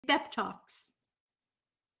B.E.P Talks.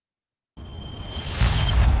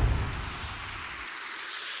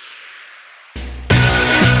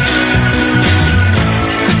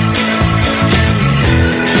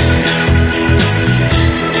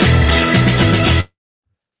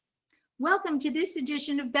 Welcome to this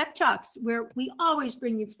edition of B.E.P Talks, where we always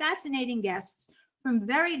bring you fascinating guests from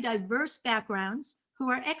very diverse backgrounds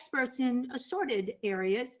who are experts in assorted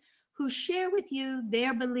areas, who share with you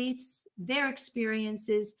their beliefs, their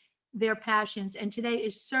experiences, their passions, and today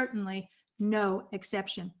is certainly no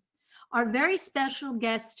exception. Our very special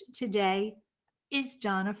guest today is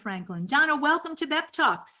Donna Franklin. Donna, welcome to B.E.P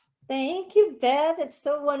Talks. Thank you, Beth. It's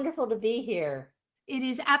so wonderful to be here. It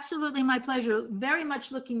is absolutely my pleasure. Very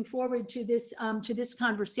much looking forward to this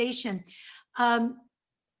conversation. You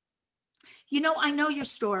know, I know your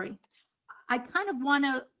story. I kind of want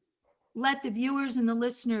to let the viewers and the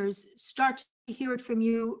listeners start to hear it from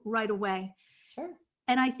you right away. Sure.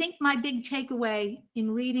 And I think my big takeaway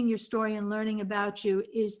in reading your story and learning about you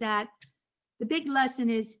is that the big lesson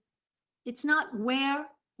is it's not where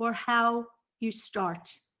or how you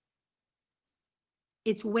start.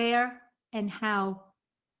 It's where and how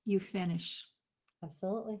you finish.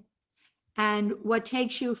 Absolutely. And what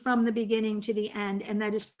takes you from the beginning to the end. And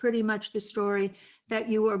that is pretty much the story that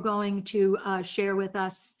you are going to share with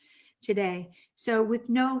us today. So with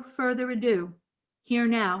no further ado, here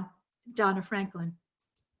now, Donna Franklin.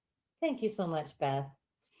 Thank you so much, Beth.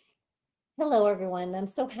 Hello, everyone. I'm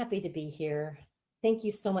so happy to be here. Thank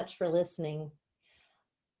you so much for listening.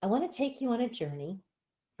 I want to take you on a journey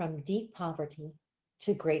from deep poverty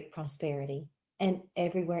to great prosperity and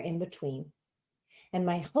everywhere in between. And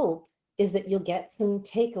my hope is that you'll get some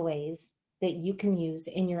takeaways that you can use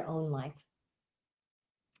in your own life.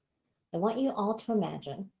 I want you all to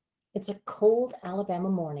imagine it's a cold Alabama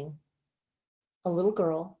morning. A little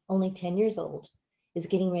girl, only 10 years old, is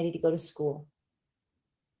getting ready to go to school.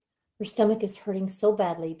 Her stomach is hurting so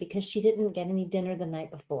badly because she didn't get any dinner the night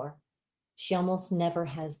before. She almost never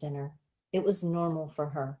has dinner. It was normal for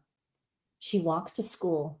her. She walks to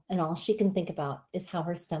school and all she can think about is how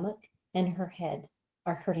her stomach and her head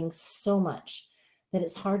are hurting so much that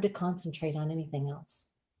it's hard to concentrate on anything else.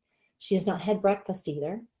 She has not had breakfast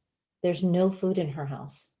either. There's no food in her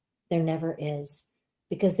house. There never is,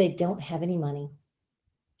 because they don't have any money.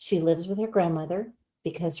 She lives with her grandmother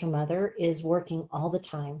because her mother is working all the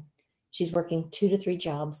time. She's working 2 to 3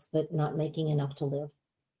 jobs, but not making enough to live.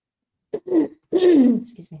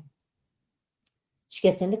 Excuse me. She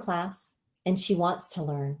gets into class and she wants to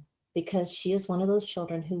learn because she is one of those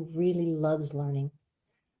children who really loves learning.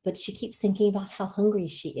 But she keeps thinking about how hungry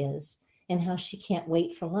she is and how she can't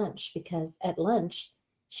wait for lunch because at lunch,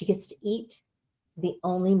 she gets to eat the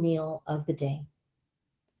only meal of the day.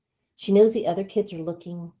 She knows the other kids are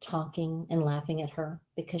looking, talking, and laughing at her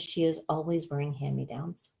because she is always wearing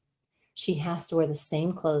hand-me-downs. She has to wear the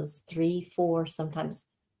same clothes 3, 4, sometimes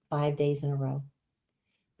 5 days in a row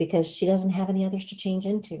because she doesn't have any others to change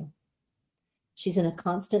into. She's in a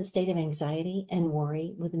constant state of anxiety and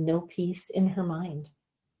worry with no peace in her mind.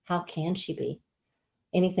 How can she be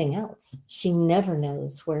anything else? She never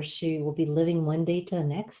knows where she will be living one day to the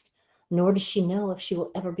next, nor does she know if she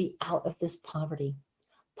will ever be out of this poverty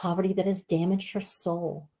that has damaged her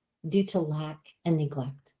soul due to lack and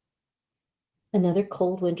neglect. Another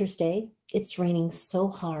cold winter's day, it's raining so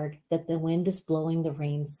hard that the wind is blowing the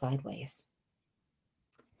rain sideways.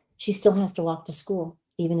 She still has to walk to school,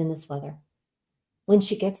 even in this weather. When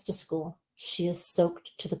she gets to school, she is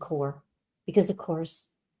soaked to the core because, of course,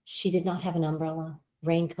 she did not have an umbrella,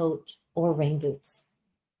 raincoat, or rain boots.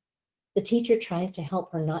 The teacher tries to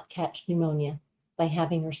help her not catch pneumonia by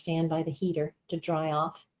having her stand by the heater to dry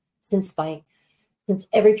off, since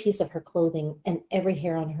every piece of her clothing and every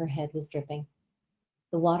hair on her head was dripping.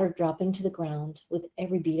 The water dropping to the ground with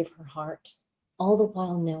every beat of her heart, all the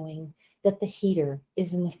while knowing that the heater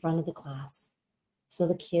is in the front of the class, so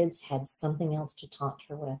the kids had something else to taunt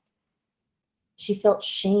her with. She felt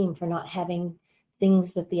shame for not having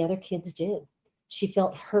things that the other kids did. She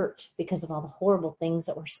felt hurt because of all the horrible things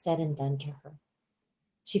that were said and done to her.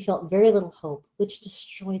 She felt very little hope, which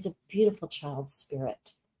destroys a beautiful child's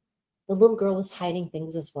spirit. The little girl was hiding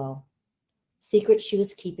things as well. Secrets she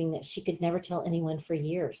was keeping that she could never tell anyone for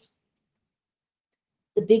years.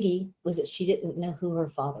 The biggie was that she didn't know who her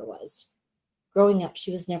father was. Growing up,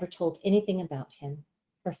 she was never told anything about him.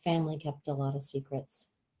 Her family kept a lot of secrets.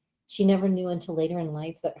 She never knew until later in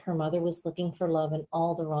life that her mother was looking for love in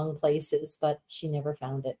all the wrong places, but she never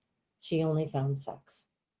found it. She only found sex.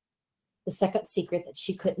 The second secret that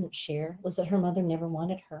she couldn't share was that her mother never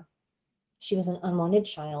wanted her. She was an unwanted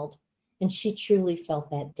child, and she truly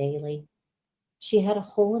felt that daily. She had a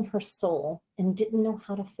hole in her soul and didn't know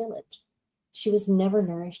how to fill it. She was never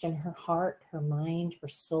nourished in her heart, her mind, her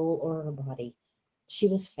soul, or her body. She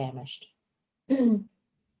was famished.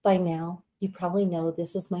 By now, you probably know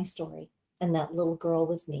this is my story, and that little girl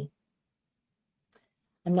was me.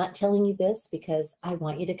 I'm not telling you this because I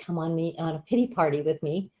want you to come on a pity party with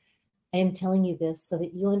me. I am telling you this so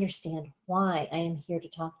that you understand why I am here to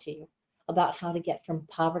talk to you about how to get from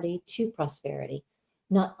poverty to prosperity,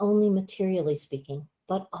 not only materially speaking,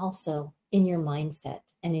 but also in your mindset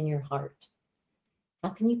and in your heart. How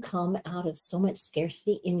can you come out of so much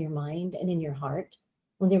scarcity in your mind and in your heart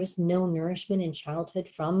when there was no nourishment in childhood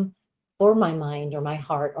for my mind or my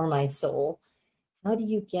heart or my soul? How do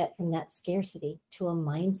you get from that scarcity to a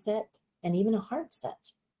mindset and even a heart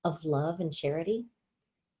set of love and charity?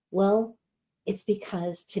 Well, it's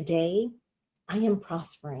because today I am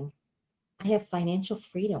prospering. I have financial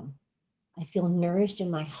freedom. I feel nourished in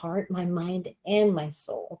my heart, my mind, and my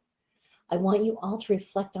soul. I want you all to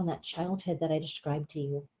reflect on that childhood that I described to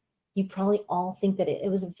you. You probably all think that it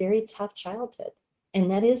was a very tough childhood, and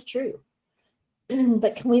that is true.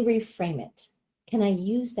 But can we reframe it? Can I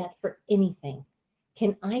use that for anything?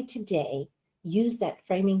 Can I today use that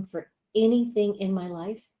framing for anything in my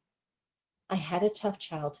life? I had a tough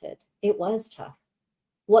childhood. It was tough.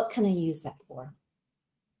 What can I use that for?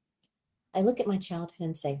 I look at my childhood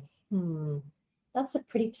and say, that was a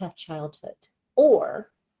pretty tough childhood.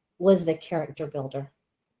 Or was it a character builder?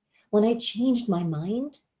 When I changed my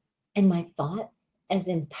mind and my thoughts as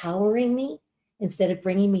empowering me instead of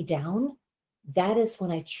bringing me down, that is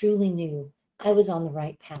when I truly knew I was on the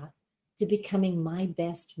right path to becoming my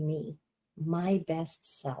best me, my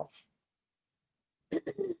best self.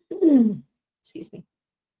 Excuse me.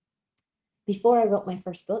 Before I wrote my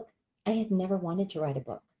first book, I had never wanted to write a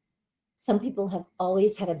book. Some people have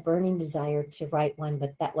always had a burning desire to write one,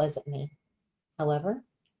 but that wasn't me. However,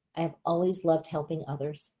 I have always loved helping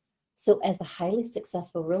others. So as a highly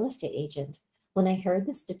successful real estate agent, when I heard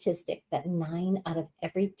the statistic that 9 out of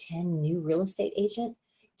every 10 new real estate agent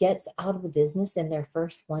gets out of the business in their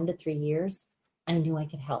first 1 to 3 years, I knew I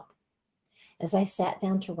could help. As I sat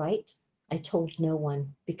down to write, I told no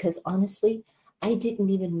one because honestly, I didn't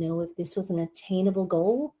even know if this was an attainable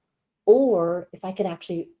goal or if I could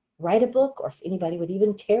actually write a book or if anybody would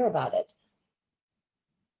even care about it.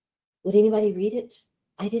 Would anybody read it?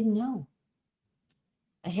 I didn't know.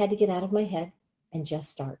 I had to get out of my head and just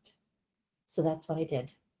start. So that's what I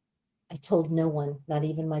did. I told no one, not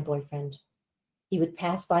even my boyfriend. He would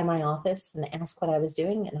pass by my office and ask what I was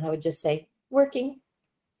doing, and I would just say, working,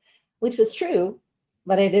 which was true,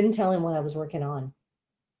 but I didn't tell him what I was working on.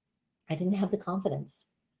 I didn't have the confidence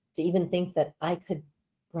to even think that I could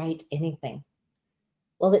write anything.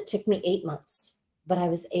 Well, it took me 8 months, but I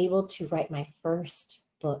was able to write my first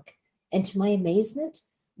book. And to my amazement,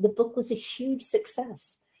 the book was a huge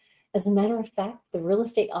success. As a matter of fact, the real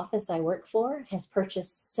estate office I work for has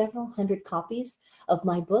purchased several hundred copies of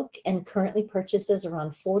my book and currently purchases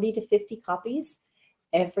around 40 to 50 copies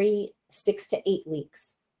every 6 to 8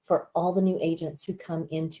 weeks for all the new agents who come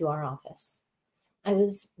into our office. I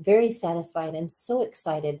was very satisfied and so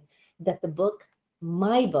excited that the book,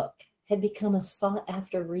 my book, had become a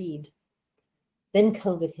sought-after read. Then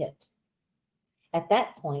COVID hit. At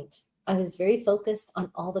that point, I was very focused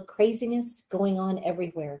on all the craziness going on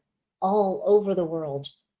everywhere, all over the world,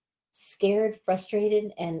 scared,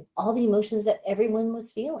 frustrated, and all the emotions that everyone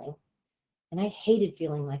was feeling. And I hated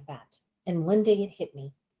feeling like that. And one day it hit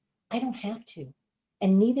me. I don't have to,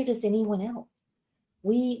 and neither does anyone else.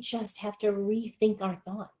 We just have to rethink our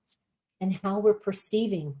thoughts and how we're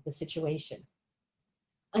perceiving the situation.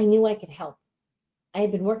 I knew I could help. I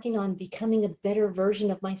had been working on becoming a better version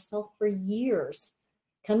of myself for years,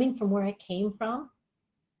 coming from where I came from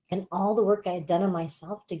and all the work I had done on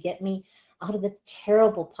myself to get me out of the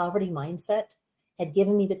terrible poverty mindset had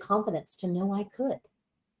given me the confidence to know I could.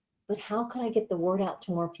 But how could I get the word out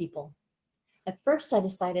to more people? At first, I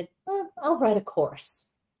decided, I'll write a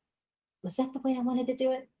course. Was that the way I wanted to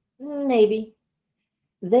do it? Maybe.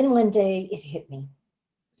 Then one day it hit me.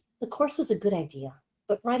 The course was a good idea,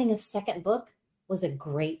 but writing a second book was a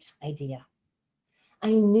great idea.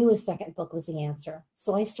 I knew a second book was the answer,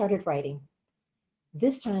 so I started writing.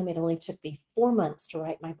 This time it only took me 4 months to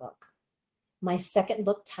write my book. My second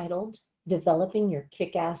book, titled Developing Your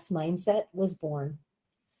Kick-Ass Mindset, was born.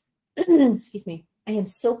 Excuse me. I am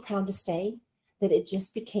so proud to say that it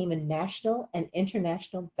just became a national and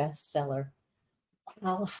international bestseller.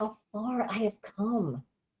 Wow, how far I have come.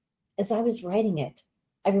 As I was writing it,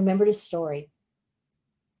 I remembered a story.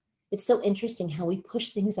 It's so interesting how we push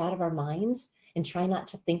things out of our minds and try not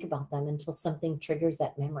to think about them until something triggers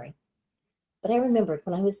that memory. But I remembered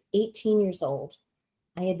when I was 18 years old,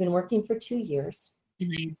 I had been working for 2 years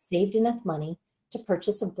and I had saved enough money to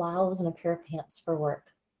purchase a blouse and a pair of pants for work.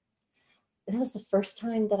 That was the first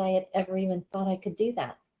time that I had ever even thought I could do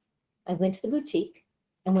that. I went to the boutique,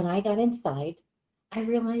 and when I got inside, I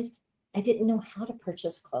realized I didn't know how to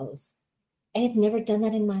purchase clothes. I had never done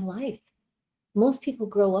that in my life. Most people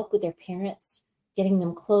grow up with their parents getting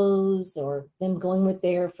them clothes or them going with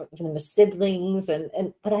for them as siblings,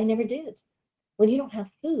 but I never did. When you don't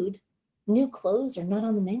have food, new clothes are not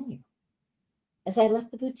on the menu. As I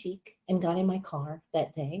left the boutique and got in my car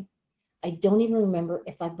that day, I don't even remember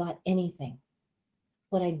if I bought anything.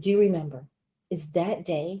 What I do remember is that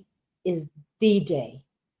day is the day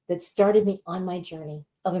that started me on my journey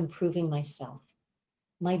of improving myself,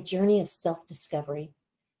 my journey of self-discovery,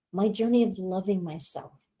 my journey of loving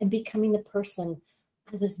myself and becoming the person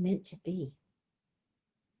I was meant to be.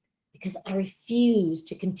 Because I refused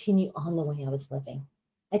to continue on the way I was living.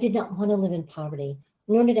 I did not want to live in poverty,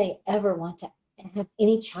 nor did I ever want to have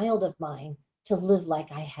any child of mine to live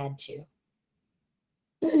like I had to.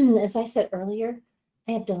 As I said earlier,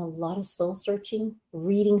 I have done a lot of soul searching,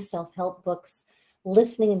 reading self-help books,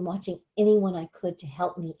 listening and watching anyone I could to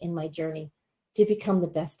help me in my journey to become the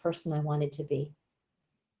best person I wanted to be.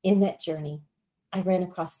 In that journey, I ran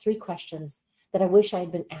across 3 questions that I wish I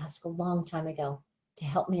had been asked a long time ago to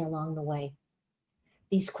help me along the way.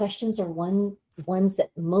 These questions are ones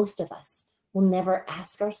that most of us will never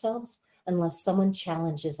ask ourselves unless someone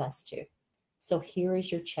challenges us to. So here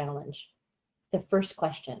is your challenge. The first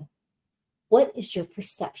question: what is your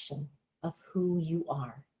perception of who you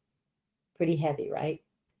are? Pretty heavy, right?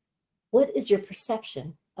 What is your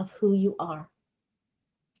perception of who you are?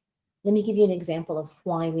 Let me give you an example of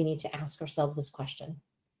why we need to ask ourselves this question.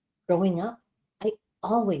 Growing up, I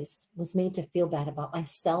always was made to feel bad about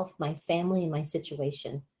myself, my family, and my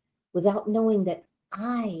situation without knowing that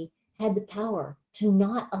I had the power to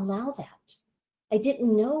not allow that. I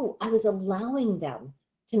didn't know I was allowing them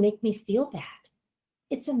to make me feel bad.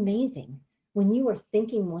 It's amazing when you are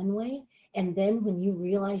thinking one way, and then when you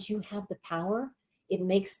realize you have the power, it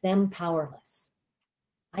makes them powerless.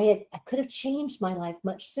 I could have changed my life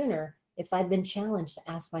much sooner if I'd been challenged to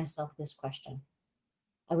ask myself this question.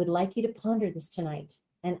 I would like you to ponder this tonight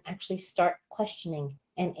and actually start questioning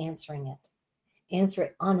and answering it. Answer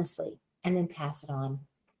it honestly and then pass it on.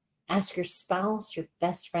 Ask your spouse, your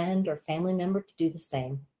best friend, or family member to do the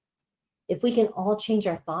same. If we can all change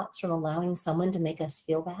our thoughts from allowing someone to make us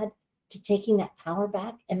feel bad to taking that power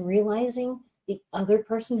back and realizing the other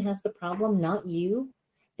person has the problem, not you,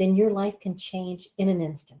 then your life can change in an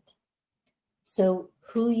instant. So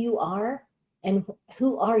who you are and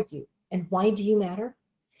who are you and why do you matter?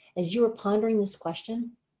 As you are pondering this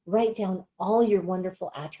question, write down all your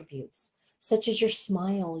wonderful attributes, such as your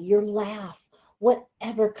smile, your laugh,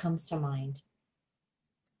 whatever comes to mind.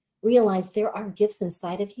 Realize there are gifts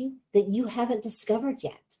inside of you that you haven't discovered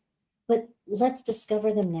yet, but let's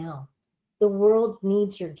discover them now. The world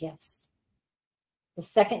needs your gifts. The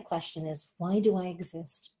second question is, why do I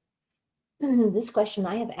exist? This question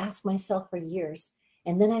I have asked myself for years,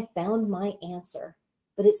 and then I found my answer.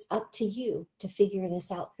 But it's up to you to figure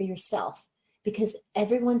this out for yourself, because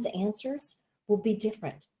everyone's answers will be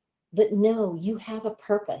different. But know you have a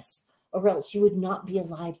purpose, or else you would not be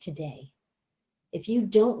alive today. If you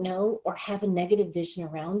don't know or have a negative vision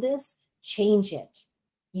around this, change it.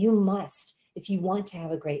 You must if you want to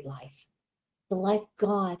have a great life. The life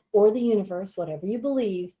God or the universe, whatever you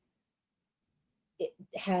believe, it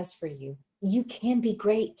has for you. You can be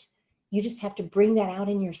great. You just have to bring that out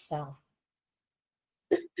in yourself.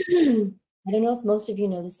 I don't know if most of you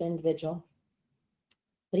know this individual,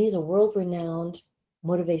 but he's a world-renowned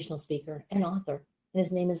motivational speaker and author, and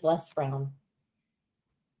his name is Les Brown.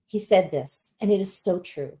 He said this, and it is so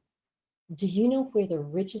true. Do you know where the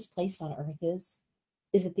richest place on earth is?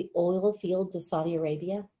 Is it the oil fields of Saudi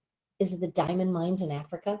Arabia? Is it the diamond mines in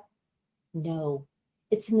Africa? No,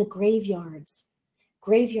 it's in the graveyards.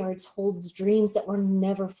 Graveyards holds dreams that were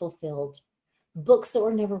never fulfilled, books that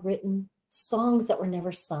were never written, songs that were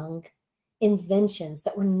never sung, inventions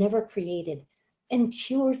that were never created, and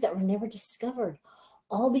cures that were never discovered,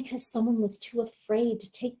 all because someone was too afraid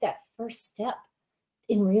to take that first step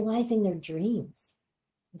in realizing their dreams.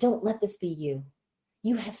 Don't let this be you.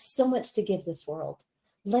 You have so much to give this world.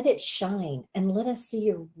 Let it shine and let us see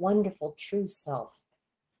your wonderful true self.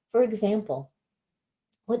 For example,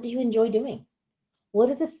 what do you enjoy doing? What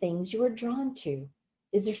are the things you are drawn to?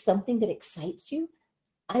 Is there something that excites you?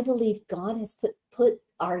 I believe God has put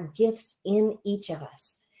our gifts in each of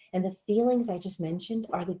us. And the feelings I just mentioned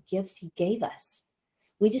are the gifts he gave us.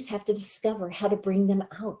 We just have to discover how to bring them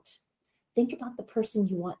out. Think about the person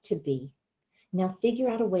you want to be. Now figure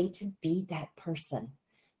out a way to be that person.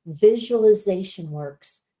 Visualization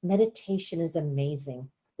works. Meditation is amazing.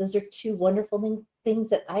 Those are two wonderful things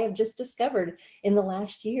that I have just discovered in the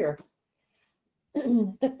last year.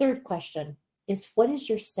 The third question is, what is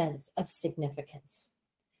your sense of significance?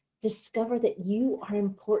 Discover that you are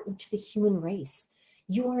important to the human race.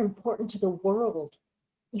 You are important to the world.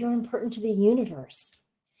 You're important to the universe.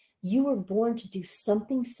 You were born to do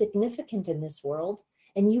something significant in this world,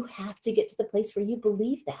 and you have to get to the place where you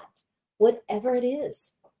believe that, whatever it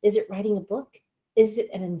is. Is it writing a book? Is it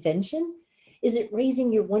an invention? Is it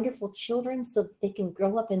raising your wonderful children so that they can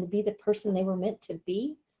grow up and be the person they were meant to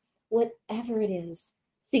be? Whatever it is,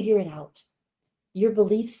 figure it out. Your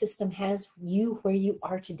belief system has you where you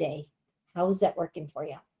are today. How is that working for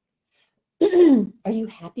you? Are you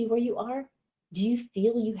happy where you are? Do you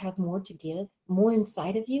feel you have more to give, more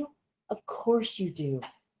inside of you? Of course you do.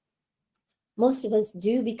 Most of us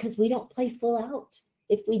do, because we don't play full out.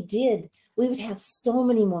 If we did, we would have so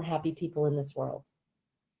many more happy people in this world.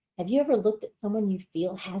 Have you ever looked at someone you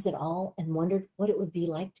feel has it all and wondered what it would be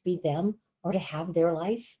like to be them or to have their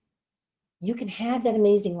life? You can have that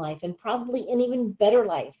amazing life, and probably an even better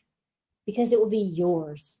life, because it will be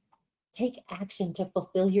yours. Take action to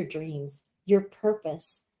fulfill your dreams, your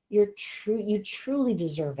purpose. You truly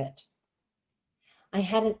deserve it. I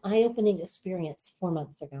had an eye-opening experience 4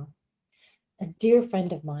 months ago. A dear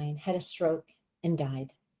friend of mine had a stroke and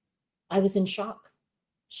died. I was in shock.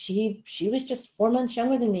 She was just 4 months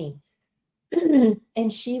younger than me.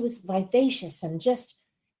 And she was vivacious, and just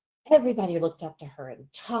everybody looked up to her and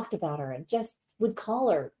talked about her and just would call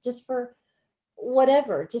her just for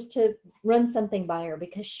whatever, just to run something by her,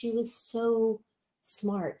 because she was so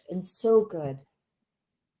smart and so good.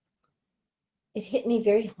 It hit me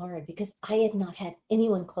very hard because I had not had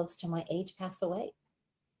anyone close to my age pass away.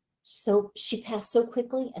 So she passed so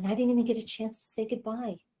quickly, and I didn't even get a chance to say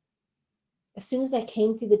goodbye. As soon as I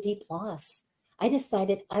came through the deep loss, I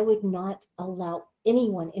decided I would not allow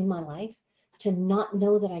anyone in my life to not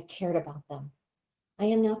know that I cared about them. I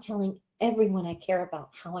am now telling everyone I care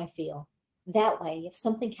about how I feel. That way, if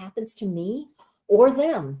something happens to me or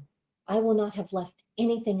them, I will not have left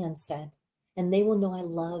anything unsaid, and they will know I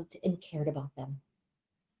loved and cared about them.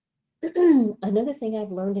 Another thing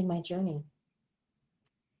I've learned in my journey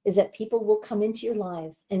is that people will come into your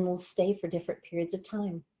lives and will stay for different periods of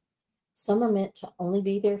time. Some are meant to only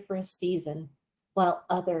be there for a season, while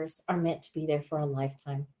others are meant to be there for a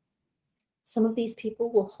lifetime. Some of these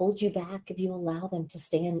people will hold you back if you allow them to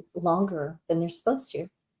stay in longer than they're supposed to.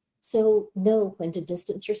 So know when to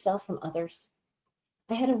distance yourself from others.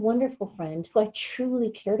 I had a wonderful friend who I truly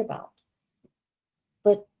cared about,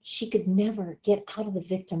 but she could never get out of the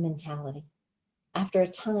victim mentality. After a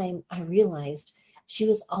time, I realized she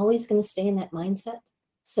was always going to stay in that mindset.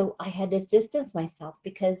 So I had to distance myself,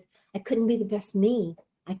 because I couldn't be the best me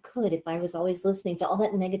I could if I was always listening to all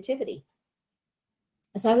that negativity.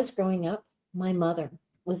 As I was growing up, my mother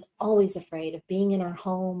was always afraid of being in our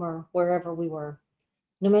home or wherever we were.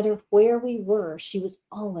 No matter where we were, she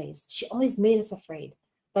always made us afraid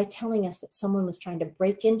by telling us that someone was trying to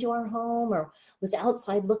break into our home or was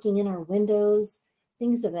outside looking in our windows,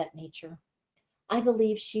 things of that nature. I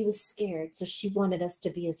believe she was scared, so she wanted us to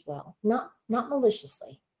be as well, not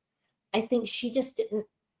maliciously. I think she just didn't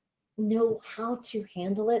know how to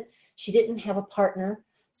handle it. She didn't have a partner,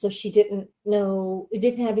 so she didn't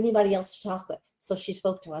have anybody else to talk with, so she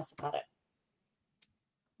spoke to us about it.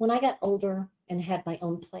 When I got older and had my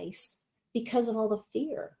own place, because of all the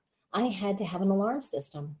fear, I had to have an alarm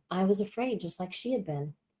system. I was afraid, just like she had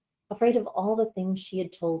been, afraid of all the things she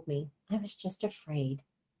had told me. I was just afraid.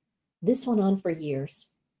 This went on for years.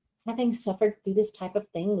 Having suffered through this type of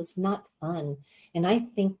thing was not fun, and I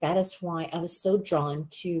think that is why I was so drawn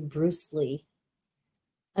to Bruce Lee.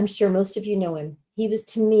 I'm sure most of you know him. He was,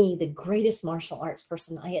 to me, the greatest martial arts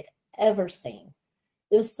person I had ever seen.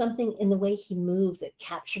 There was something in the way he moved that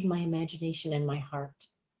captured my imagination and my heart.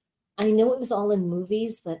 I know it was all in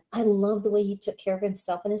movies, but I love the way he took care of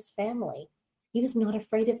himself and his family. He was not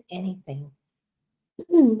afraid of anything.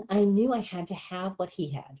 I knew I had to have what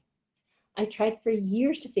he had. I tried for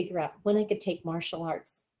years to figure out when I could take martial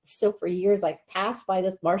arts. So for years, I passed by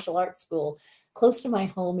this martial arts school close to my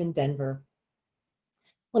home in Denver.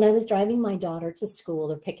 When I was driving my daughter to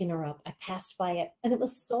school or picking her up, I passed by it, and it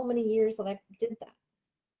was so many years that I did that.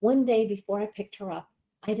 One day before I picked her up,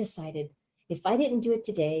 I decided if I didn't do it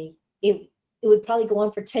today, it would probably go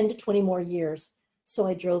on for 10 to 20 more years. So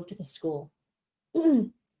I drove to the school.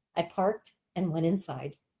 I parked and went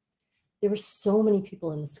inside. There were so many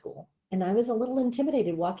people in the school, and I was a little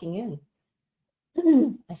intimidated walking in.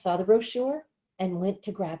 I saw the brochure and went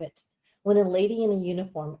to grab it when a lady in a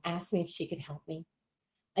uniform asked me if she could help me.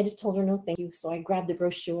 I just told her no, thank you. So I grabbed the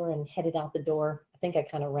brochure and headed out the door. I think I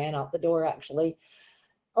kind of ran out the door, actually.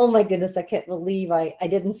 Oh my goodness, I can't believe I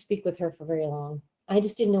didn't speak with her for very long. I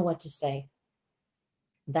just didn't know what to say.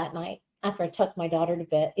 That night, after I tucked my daughter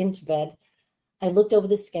into bed, I looked over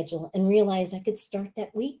the schedule and realized I could start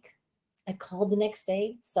that week. I called the next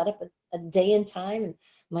day, set up a day and time, and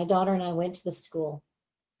my daughter and I went to the school.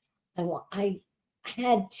 I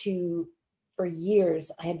had to, for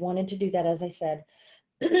years, I had wanted to do that, as I said,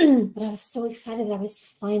 but I was so excited that I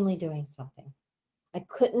was finally doing something. I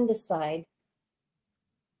couldn't decide,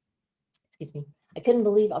 excuse me, I couldn't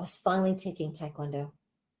believe I was finally taking Taekwondo.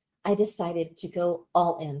 I decided to go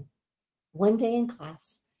all in. One day in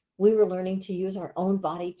class, we were learning to use our own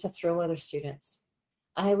body to throw other students.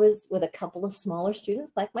 I was with a couple of smaller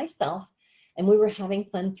students like myself, and we were having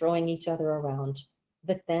fun throwing each other around.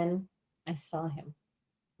 But then I saw him,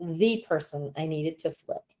 the person I needed to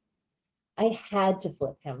flip. I had to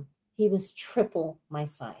flip him. He was triple my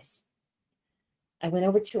size. I went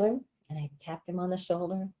over to him and I tapped him on the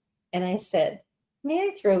shoulder and I said, "May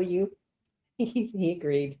I throw you?" He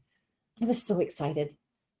agreed. I was so excited.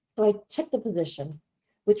 So I took the position,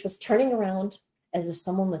 which was turning around as if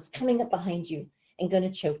someone was coming up behind you and going to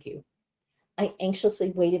choke you. I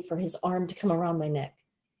anxiously waited for his arm to come around my neck.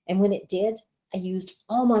 And when it did, I used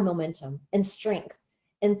all my momentum and strength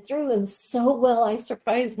and threw him so well I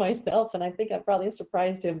surprised myself. And I think I probably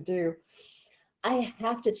surprised him too. I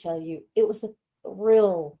have to tell you, it was a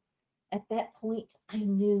thrill. At that point, I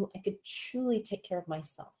knew I could truly take care of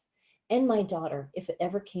myself and my daughter if it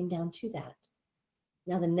ever came down to that.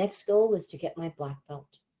 Now, the next goal was to get my black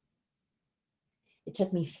belt. It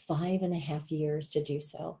took me 5.5 years to do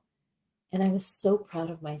so. And I was so proud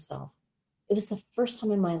of myself. It was the first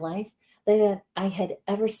time in my life that I had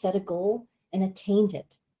ever set a goal and attained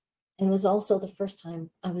it. And it was also the first time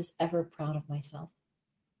I was ever proud of myself.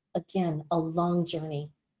 Again, a long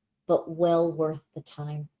journey, but well worth the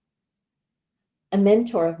time. A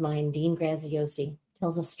mentor of mine, Dean Graziosi,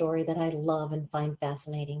 tells a story that I love and find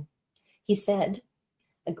fascinating. He said,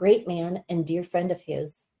 a great man and dear friend of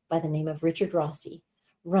his by the name of Richard Rossi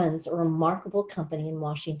runs a remarkable company in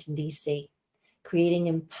Washington, D.C., creating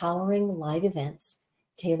empowering live events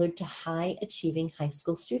tailored to high-achieving high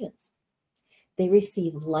school students. They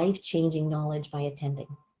receive life-changing knowledge by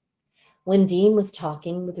attending. When Dean was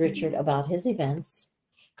talking with Richard about his events,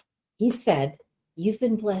 he said, "You've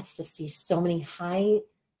been blessed to see so many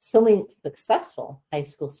successful high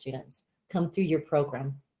school students come through your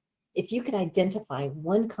program. If you could identify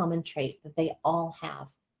one common trait that they all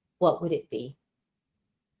have, what would it be?"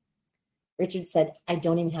 Richard said, "I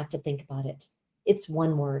don't even have to think about it. It's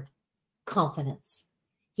one word, confidence."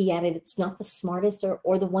 He added, "It's not the smartest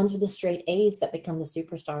or the ones with the straight A's that become the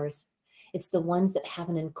superstars. It's the ones that have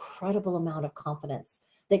an incredible amount of confidence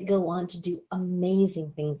that go on to do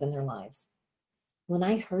amazing things in their lives." When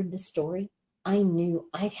I heard the story, I knew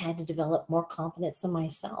I had to develop more confidence in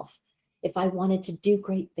myself if I wanted to do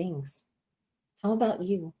great things. How about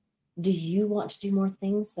you? Do you want to do more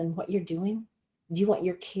things than what you're doing? Do you want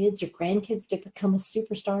your kids or grandkids to become a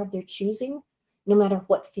superstar of their choosing, no matter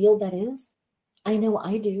what field that is? I know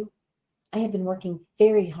I do. I have been working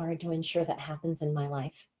very hard to ensure that happens in my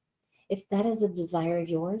life. If that is a desire of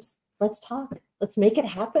yours, let's talk. Let's make it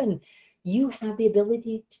happen. You have the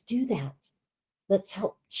ability to do that. Let's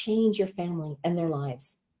help change your family and their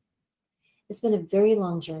lives. It's been a very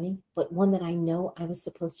long journey, but one that I know I was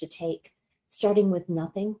supposed to take. Starting with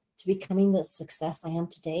nothing to becoming the success I am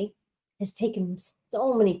today has taken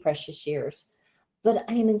so many precious years, but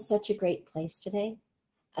I am in such a great place today,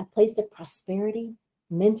 a place of prosperity,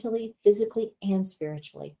 mentally, physically, and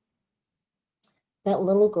spiritually. That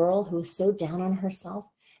little girl who is so down on herself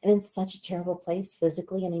and in such a terrible place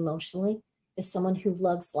physically and emotionally is someone who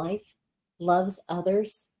loves life, loves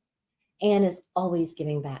others, and is always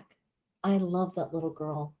giving back. I love that little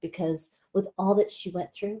girl because with all that she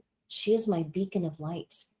went through, she is my beacon of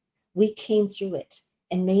light. We came through it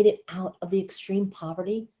and made it out of the extreme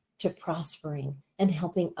poverty to prospering and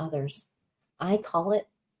helping others. I call it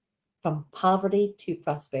from poverty to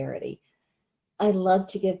prosperity. I love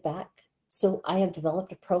to give back. So I have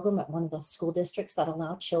developed a program at one of the school districts that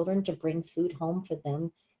allow children to bring food home for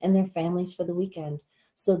them and their families for the weekend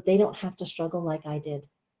so they don't have to struggle like I did.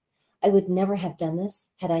 I would never have done this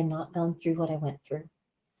had I not gone through what I went through.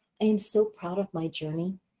 I am so proud of my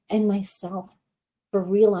journey and myself for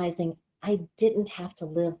realizing I didn't have to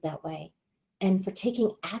live that way and for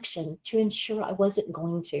taking action to ensure I wasn't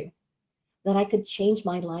going to, that I could change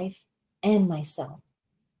my life and myself.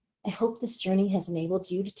 I hope this journey has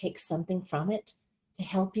enabled you to take something from it to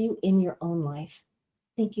help you in your own life.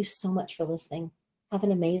 Thank you so much for listening. Have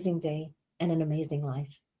an amazing day and an amazing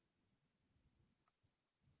life.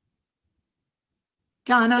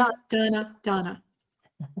 Donna, Donna, Donna.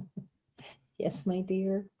 Yes, my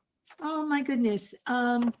dear. Oh my goodness.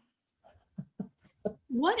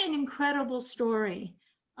 What an incredible story.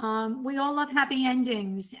 We all love happy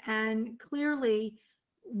endings, and clearly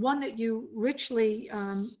one that you richly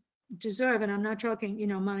deserve. And I'm not talking,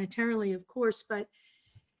 monetarily, of course, but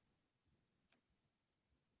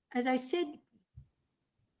as I said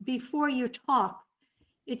before you talk,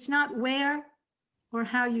 it's not where or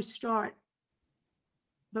how you start,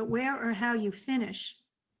 but where or how you finish.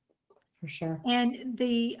 For sure. And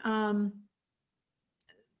the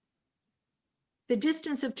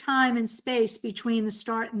distance of time and space between the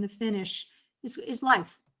start and the finish is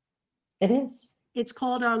life. It is. It's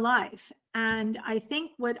called our life. And I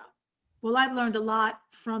think I've learned a lot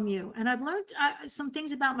from you, and I've learned some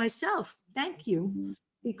things about myself. Thank you.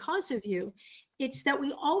 Because of you. It's that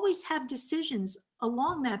we always have decisions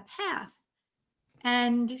along that path,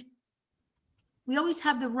 and we always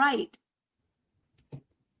have the right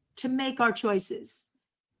to make our choices.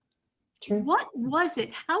 True. What was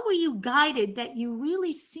it? How were you guided that you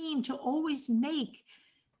really seemed to always make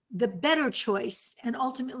the better choice and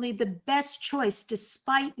ultimately the best choice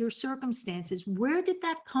despite your circumstances? Where did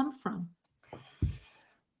that come from?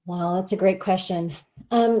 Wow, that's a great question.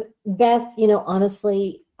 Beth,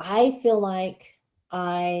 honestly, I feel like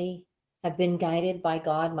I have been guided by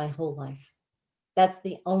God my whole life. That's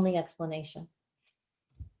the only explanation.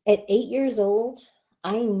 At 8 years old,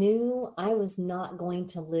 I knew I was not going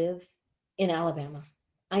to live in Alabama.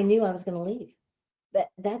 I knew I was going to leave. But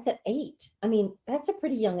that's at 8. I mean, that's a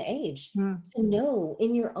pretty young age to know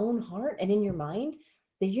in your own heart and in your mind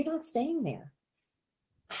that you're not staying there.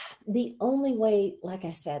 The only way, like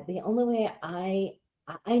I said, the only way I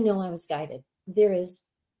know I was guided, there is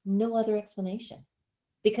no other explanation,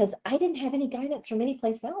 because I didn't have any guidance from any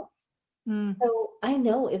place else. So I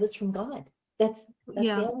know it was from God. That's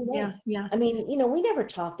the only way. Yeah. I mean, we never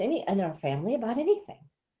talked in our family about anything.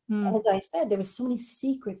 As I said, there were so many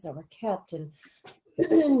secrets that were kept, and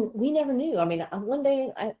we never knew. I mean, one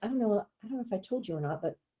day, I don't know if I told you or not,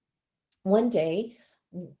 but one day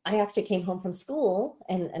I actually came home from school,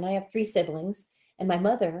 and I have 3 siblings, and my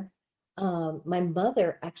mother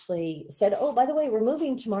actually said, "Oh, by the way, we're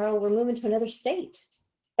moving tomorrow. We're moving to another state."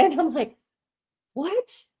 And I'm like,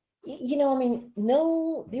 "What?" I mean,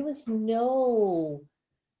 no, there was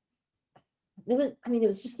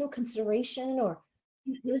just no consideration, or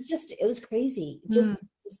it was crazy. Just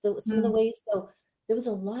some of the ways. So there was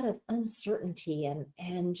a lot of uncertainty,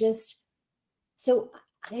 and just, so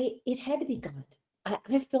it had to be God.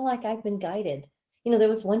 I feel like I've been guided. There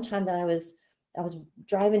was one time that I was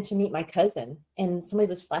driving to meet my cousin, and somebody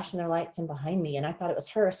was flashing their lights in behind me, and I thought it was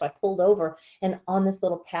her. So I pulled over and on this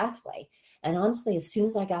little pathway. And honestly, as soon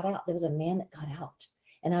as I got out, there was a man that got out,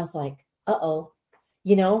 and I was like, uh-oh,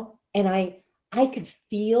 and I could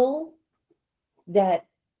feel that,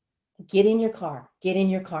 get in your car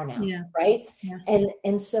now. Yeah. Right. Yeah.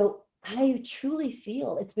 And so I truly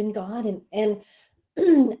feel it's been God. And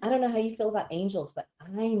I don't know how you feel about angels, but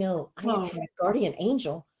I know I have had a guardian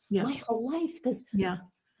angel my whole life, because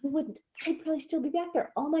I'd probably still be back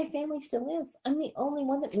there. All my family still is. I'm the only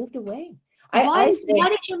one that moved away. Why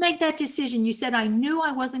did you make that decision? You said, I knew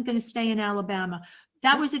I wasn't going to stay in Alabama.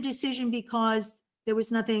 That was a decision because there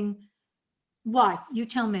was nothing. Why? You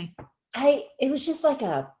tell me. It was just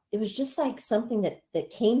like something that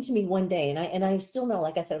came to me one day, and I still know,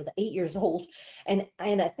 like I said, I was 8 years old, and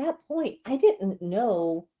at that point I didn't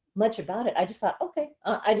know much about it. I just thought, okay,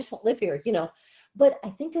 I just won't live here, But I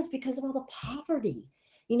think it's because of all the poverty.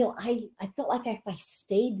 I felt like if I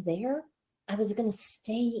stayed there, I was going to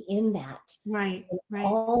stay in that. Right.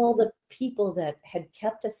 All the people that had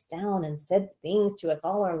kept us down and said things to us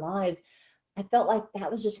all our lives, I felt like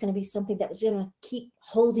that was just going to be something that was going to keep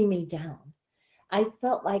holding me down. I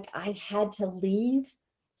felt like I had to leave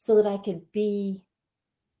so that I could be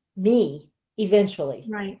me eventually.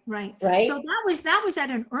 Right. Right. So that was at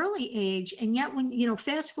an early age. And yet when,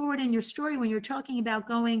 fast forward in your story, when you're talking about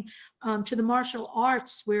going to the martial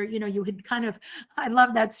arts, where, you had kind of, I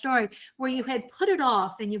love that story, where you had put it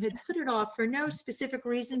off, and you had put it off for no specific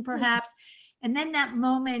reason, perhaps. And then that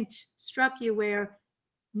moment struck you where,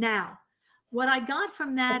 now, what I got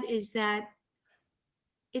from that is that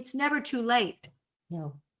it's never too late.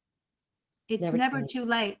 No. It's never too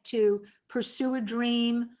late to pursue a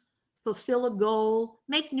dream, fulfill a goal,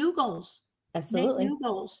 make new goals. Absolutely. Make new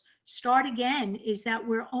goals. Start again. Is that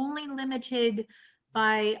we're only limited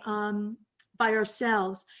by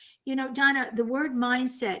ourselves. You know, Donna, the word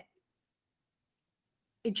mindset,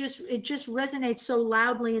 it just resonates so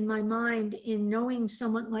loudly in my mind in knowing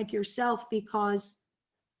someone like yourself, because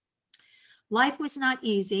life was not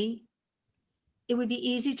easy. It would be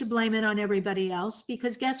easy to blame it on everybody else,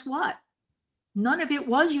 because guess what? None of it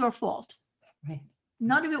was your fault. Right.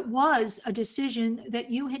 None of it was a decision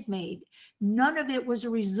that you had made. None of it was a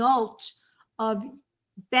result of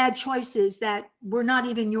bad choices that were not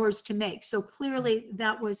even yours to make. So clearly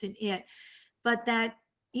that wasn't it. But that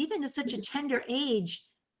even at such a tender age,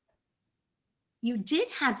 you did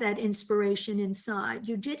have that inspiration inside.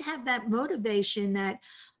 You did have that motivation that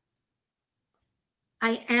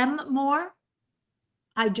I am more,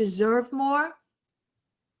 I deserve more,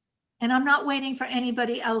 and I'm not waiting for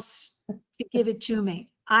anybody else to give it to me.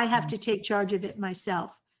 I have to take charge of it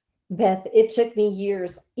myself. Beth, it took me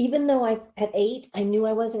years, even though at 8, I knew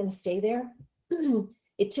I wasn't going to stay there.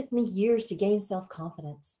 It took me years to gain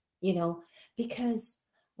self-confidence, you know, because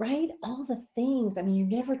right, all the things, I mean, you're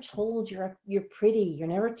never told you're pretty, you're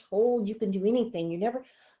never told you can do anything, you're never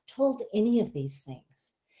told any of these things.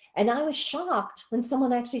 And I was shocked when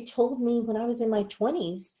someone actually told me when I was in my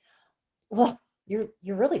 20s, well, you're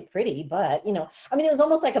really pretty, but, you know, I mean, it was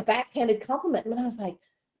almost like a backhanded compliment. And I was like,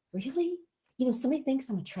 really? You know, somebody thinks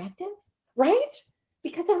I'm attractive, right?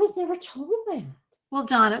 Because I was never told that. Well,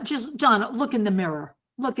 Donna, look in the mirror.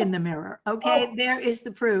 Look in the mirror. Okay. Oh. There is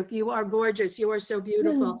the proof. You are gorgeous. You are so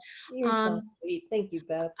beautiful. You're so sweet. Thank you,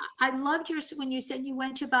 Beth. I loved when you said you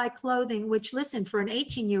went to buy clothing, which, listen, for an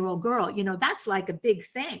 18-year-old girl, you know, that's like a big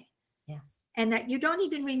thing. Yes. And that you don't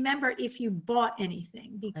even remember if you bought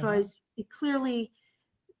anything, because it clearly,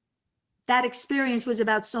 that experience was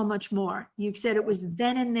about so much more. You said it was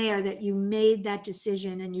then and there that you made that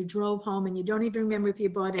decision, and you drove home, and you don't even remember if you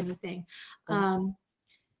bought anything.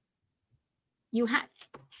 You had,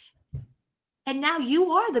 and now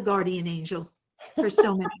you are the guardian angel for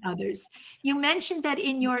so many others. You mentioned that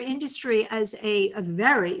in your industry as a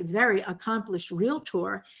very, very accomplished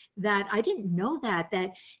realtor, that I didn't know that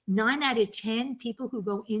 9 out of 10 people who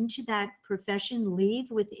go into that profession leave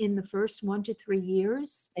within the first 1 to 3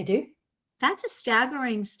 years. They do. That's a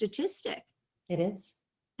staggering statistic. It is.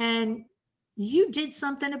 And you did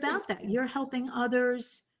something about that. You're helping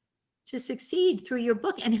others to succeed through your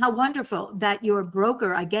book. And how wonderful that your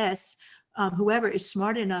broker, I guess, whoever is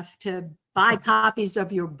smart enough to buy copies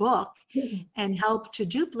of your book and help to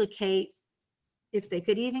duplicate, if they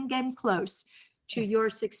could even get close to your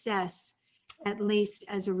success, at least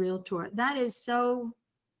as a realtor. That is so,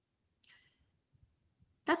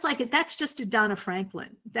 that's just a Donna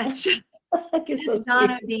Franklin. That's just so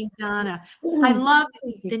Donna sweet. being Donna. I love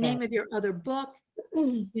the Beth. name of your other book,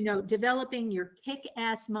 you know, developing your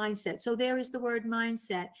kick-ass mindset. So there is the word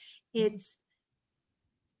mindset. It's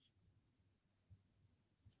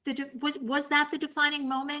was that the defining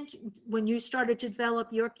moment when you started to develop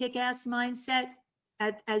your kick-ass mindset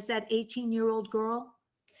as that 18-year-old girl?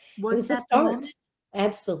 Was that the start?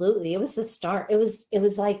 Absolutely. It was the start. It was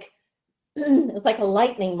like it was like a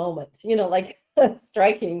lightning moment, you know, like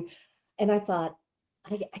striking. And I thought,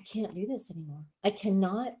 I can't do this anymore. I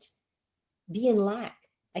cannot be in lack.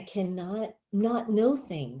 I cannot not know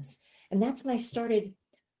things. And that's when I started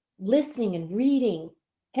listening and reading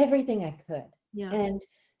everything I could. Yeah. And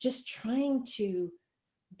just trying to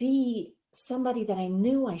be somebody that I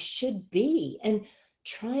knew I should be, and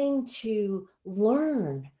trying to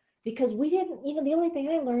learn, because we didn't, you know, the only thing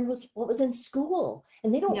I learned was what was in school,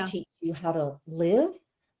 and they don't teach you how to live.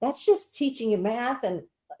 That's just teaching you math and,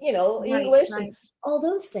 you know, English and all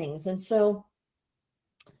those things. And so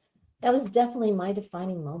that was definitely my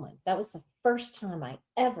defining moment. That was the first time I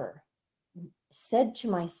ever said to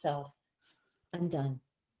myself, I'm done.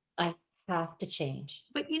 I have to change.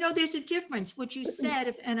 But you know, there's a difference. What you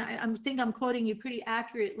said, and I think I'm quoting you pretty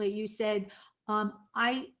accurately. You said,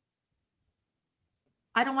 I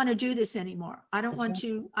don't want to do this anymore. I don't want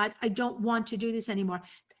to, I don't want to do this anymore.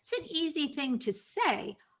 That's an easy thing to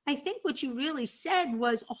say. I think what you really said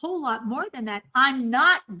was a whole lot more than that. I'm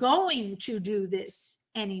not going to do this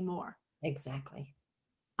anymore. Exactly.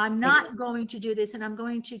 I'm not going to do this, and I'm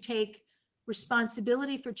going to take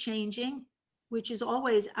responsibility for changing, which is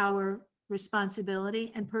always our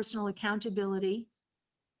responsibility, and personal accountability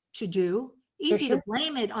to do. Easy to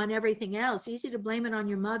blame it on everything else. Easy to blame it on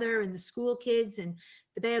your mother and the school kids and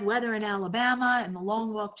the bad weather in Alabama and the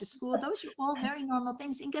long walk to school. Those are all very normal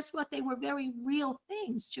things. And guess what? They were very real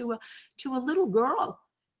things to a little girl,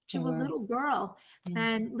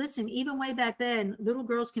 And listen, even way back then, little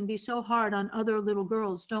girls can be so hard on other little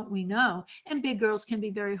girls, don't we know? And big girls can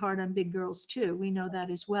be very hard on big girls too. We know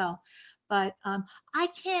that as well. but I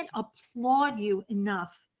can't applaud you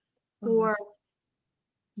enough for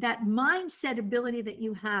that mindset ability that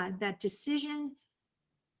you had, that decision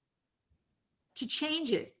to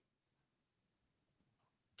change it,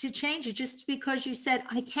 just because you said,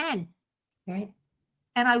 I can, Right.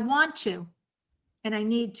 and I want to, and I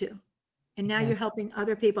need to. And now you're helping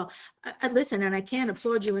other people. Listen, and I can't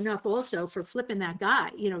applaud you enough also for flipping that guy,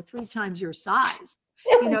 3 times your size.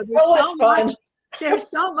 There's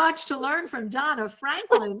so much to learn from Donna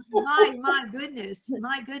Franklin. My goodness,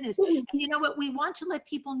 my goodness. And you know what? We want to let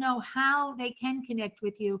people know how they can connect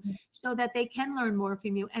with you so that they can learn more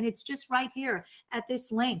from you. And it's just right here at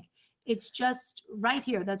this link. It's just right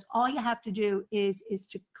here. That's all you have to do is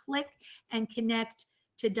to click and connect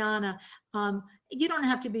to Donna. You don't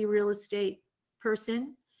have to be a real estate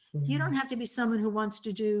person. You don't have to be someone who wants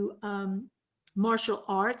to do martial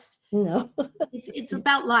arts. No. It's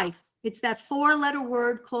about life. It's that 4-letter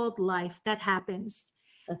word called life that happens.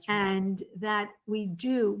 That's right. And that we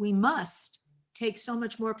must take so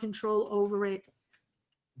much more control over it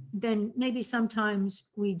than maybe sometimes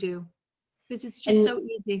we do, because it's just so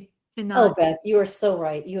easy to not. Oh, Beth, you are so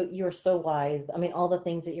right. You are so wise. I mean, all the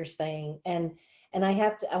things that you're saying. And I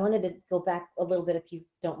wanted to go back a little bit, if you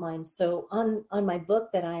don't mind. So on my book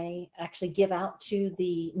that I actually give out to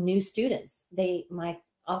the new students, my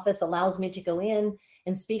office allows me to go in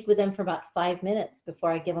and speak with them for about 5 minutes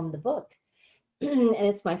before I give them the book. And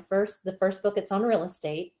it's the first book. It's on real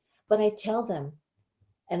estate, but I tell them,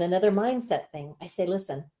 and another mindset thing, I say,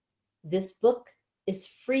 listen, this book is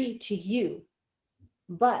free to you,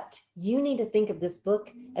 but you need to think of this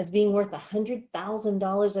book as being worth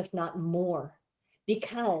 $100,000, if not more,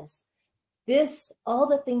 because all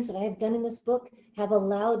the things that I have done in this book have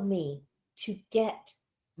allowed me to get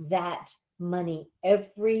that money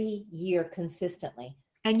every year consistently.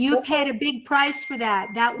 And you paid a big price for that.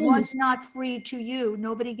 That was not free to you.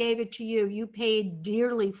 Nobody gave it to you. You paid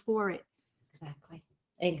dearly for it.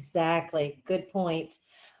 Exactly. Good point.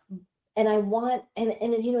 And I want, and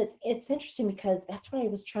it's interesting because that's what I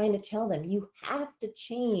was trying to tell them. You have to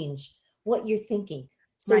change what you're thinking.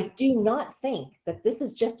 So do not think that this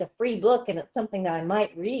is just a free book and it's something that I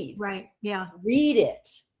might read. Right. Yeah. Read it,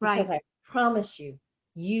 because I promise you,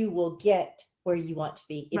 you will get where you want to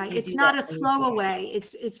be. Right. It's not a throwaway.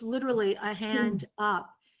 It's literally a hand up.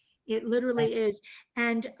 It literally is.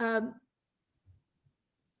 And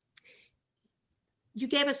you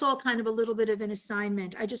gave us all kind of a little bit of an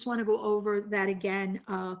assignment. I just want to go over that again.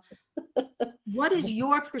 What is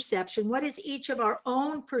your perception? What is each of our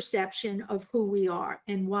own perception of who we are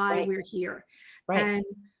and why we're here? And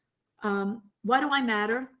why do I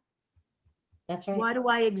matter? That's right. Why do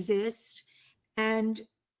I exist? And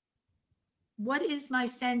what is my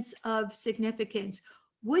sense of significance?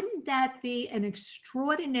 Wouldn't that be an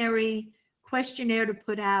extraordinary questionnaire to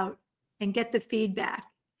put out and get the feedback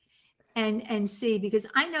and see? Because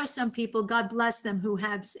I know some people, God bless them, who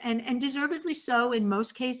have, and deservedly so in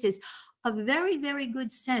most cases, a very, very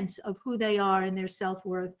good sense of who they are and their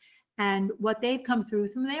self-worth and what they've come through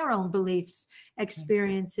from their own beliefs,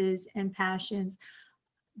 experiences, and passions.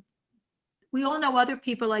 We all know other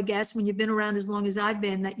people, I guess, when you've been around as long as I've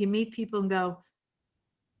been, that you meet people and go,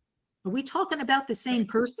 are we talking about the same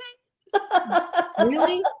person?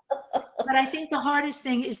 Really? But I think the hardest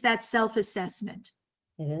thing is that self-assessment.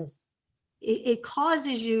 It is. It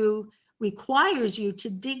causes you, requires you to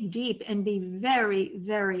dig deep and be very,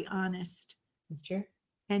 very honest. That's true.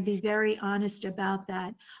 And be very honest about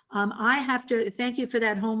that. I have to thank you for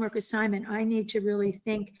that homework assignment. I need to really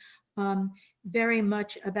think very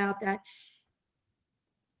much about that.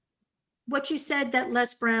 What you said that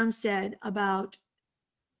Les Brown said about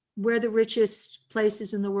where the richest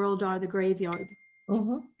places in the world are, the graveyard.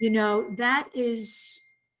 That is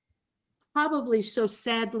probably so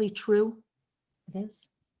sadly true. It is.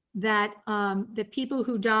 That the people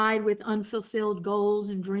who died with unfulfilled goals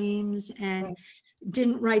and dreams and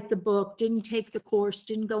didn't write the book, didn't take the course,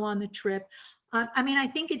 didn't go on the trip. I mean, I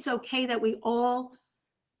think it's okay that we all,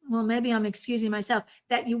 well, maybe I'm excusing myself,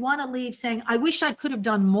 that you want to leave saying, I wish I could have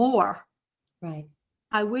done more. Right.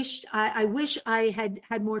 I wish I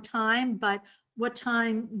had more time, but what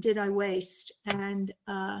time did I waste? And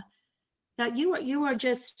that you are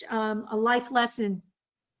just a life lesson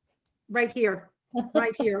right here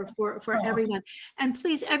for everyone. And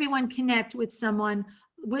please, everyone, connect with someone,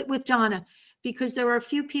 with Donna, because there are a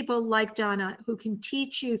few people like Donna who can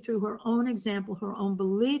teach you through her own example, her own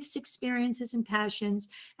beliefs, experiences, and passions,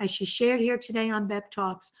 as she shared here today on B.E.P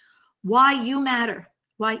Talks, why you matter,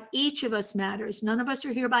 why each of us matters. None of us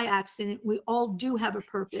are here by accident. We all do have a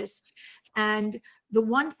purpose. And the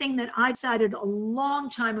one thing that I decided a long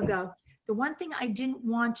time ago, the one thing I didn't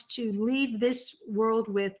want to leave this world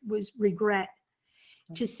with was regret.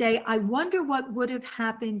 To say, I wonder what would have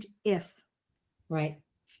happened if. Right.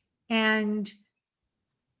 And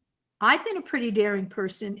I've been a pretty daring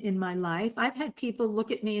person in my life. I've had people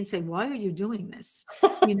look at me and say, why are you doing this?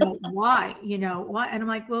 Why? Why? And I'm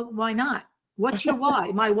like, well, why not? What's your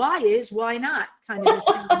why? My why is why not, kind of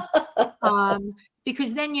a thing.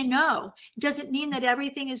 Because then it doesn't mean that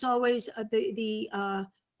everything is always the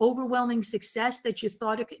overwhelming success that you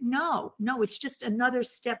thought it could. No, it's just another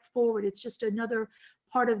step forward. It's just another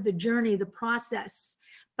part of the journey, the process.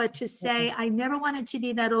 But to say, I never wanted to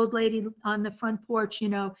be that old lady on the front porch,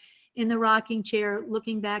 in the rocking chair,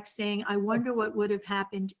 looking back, saying, I wonder what would have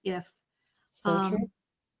happened if. So true.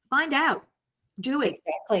 Find out. Do it.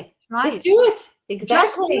 Exactly. Try Just it. do it. Exactly.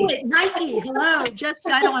 Just do it. Nike, hello. I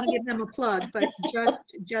don't want to give them a plug, but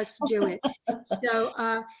just do it.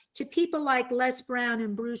 So to people like Les Brown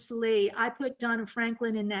and Bruce Lee, I put Donna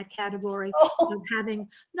Franklin in that category of having,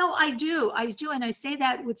 no, I do. And I say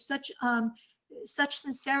that with such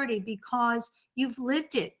sincerity, because you've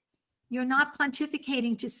lived it. You're not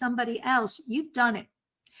pontificating to somebody else. You've done it.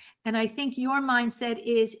 And I think your mindset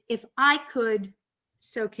is, if I could,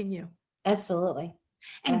 so can you. Absolutely.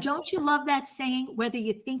 And Absolutely. Don't you love that saying, whether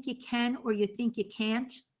you think you can or you think you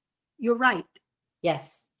can't? You're right.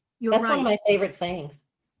 Yes. You're That's right. one of my favorite sayings.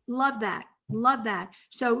 Love that. Love that.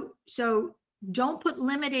 So don't put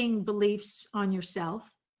limiting beliefs on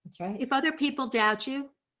yourself. That's right. If other people doubt you,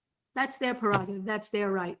 that's their prerogative. That's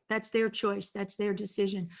their right. That's their choice. That's their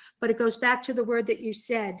decision. But it goes back to the word that you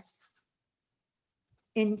said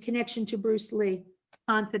in connection to Bruce Lee,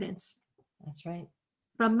 confidence. That's right.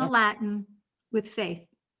 From the Latin, with faith.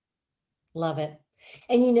 Love it.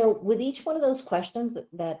 And with each one of those questions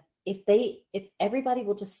that if everybody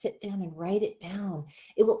will just sit down and write it down,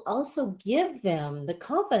 it will also give them the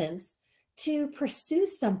confidence to pursue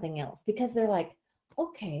something else, because they're like,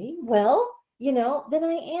 okay, well, then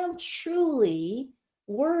I am truly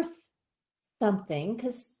worth something.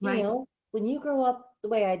 Because, when you grow up the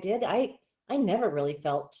way I did, I never really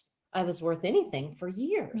felt I was worth anything for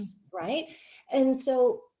years. Right. And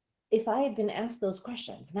so if I had been asked those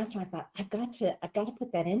questions, and that's why I thought, I've got to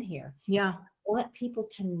put that in here. Yeah. I want people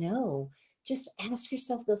to know, just ask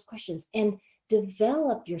yourself those questions and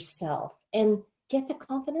develop yourself and get the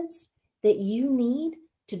confidence that you need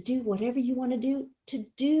to do whatever you want to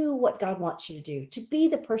do what God wants you to do, to be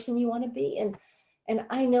the person you want to be. And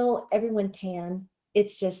I know everyone can.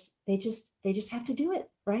 It's just, they just have to do it,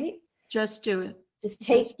 right? Just do it. Just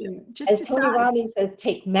do it. Just as decide. Tony Robbins says,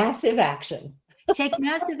 take massive action. Take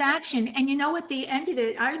massive action. And at the end of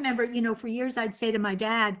it, I remember, for years I'd say to my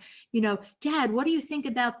dad, Dad, what do you think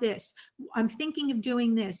about this? I'm thinking of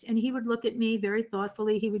doing this. And he would look at me very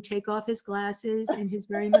thoughtfully. He would take off his glasses in his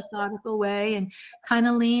very methodical way and kind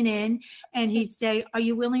of lean in. And he'd say, are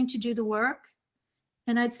you willing to do the work?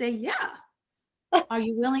 And I'd say, yeah. Are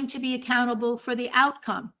you willing to be accountable for the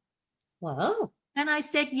outcome? Wow. And I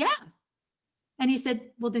said, yeah. And he said,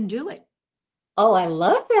 well, then do it. Oh, I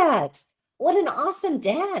love that. What an awesome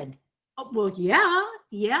dad. Oh, well,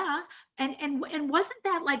 yeah. And wasn't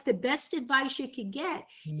that like the best advice you could get?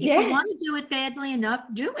 Yes. If you want to do it badly enough,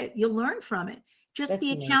 do it. You'll learn from it. Just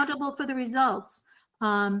be accountable for the results.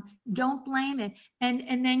 Don't blame it.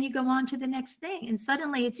 And then you go on to the next thing. And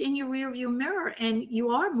suddenly it's in your rearview mirror and you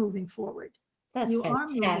are moving forward. That's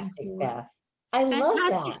fantastic, Beth. I love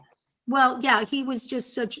that. Well, yeah, he was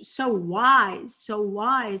just so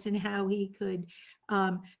wise in how he could,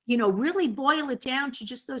 really boil it down to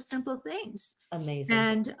just those simple things.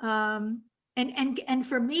 Amazing. And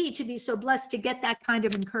for me to be so blessed to get that kind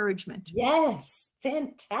of encouragement. Yes,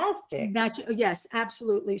 fantastic. Yes,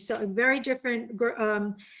 absolutely. So a very different.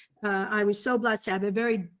 I was so blessed to have a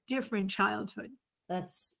very different childhood.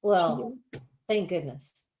 Thank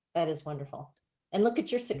goodness. That is wonderful. And look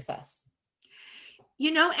at your success.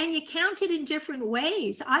 And you count it in different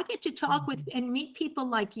ways. I get to talk with and meet people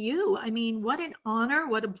like you. I mean, what an honor,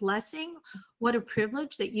 what a blessing, what a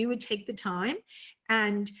privilege that you would take the time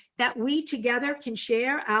and that we together can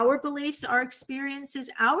share our beliefs, our experiences,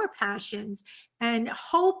 our passions, and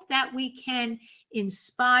hope that we can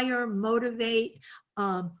inspire, motivate,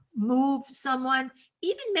 move someone,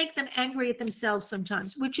 even make them angry at themselves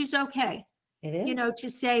sometimes, which is okay. It is. To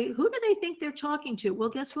say, who do they think they're talking to? Well,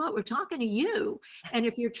 guess what? We're talking to you. And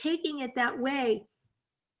if you're taking it that way,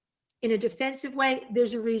 in a defensive way,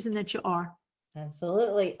 there's a reason that you are.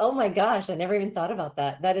 Absolutely. Oh my gosh. I never even thought about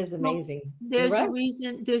that. That is amazing. Well, there's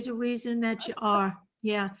a reason that you are.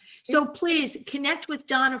 Yeah. So please connect with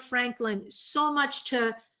Donna Franklin. So much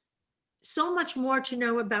more to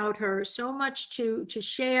know about her, so much to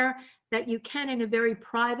share. that you can in a very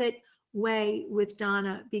private way with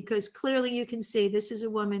Donna, because clearly you can see this is a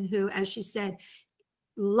woman who, as she said,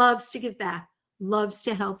 loves to give back, loves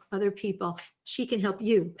to help other people. She can help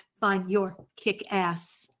you find your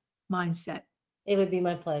kick-ass mindset. It would be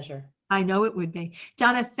my pleasure. I know it would be.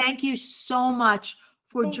 Donna, thank you so much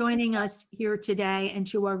for Thank you. joining us here today. And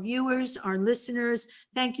to our viewers, our listeners,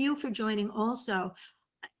 thank you for joining also.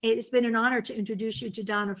 It's been an honor to introduce you to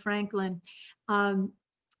Donna Franklin.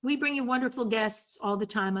 We bring you wonderful guests all the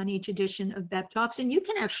time on each edition of B.E.P Talks, and you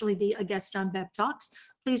can actually be a guest on B.E.P Talks.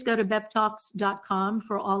 Please go to beptalks.com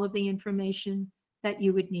for all of the information that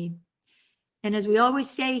you would need. And as we always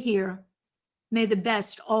say here, may the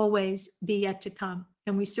best always be yet to come.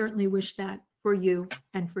 And we certainly wish that for you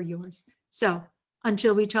and for yours. So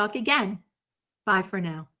until we talk again, bye for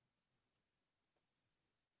now.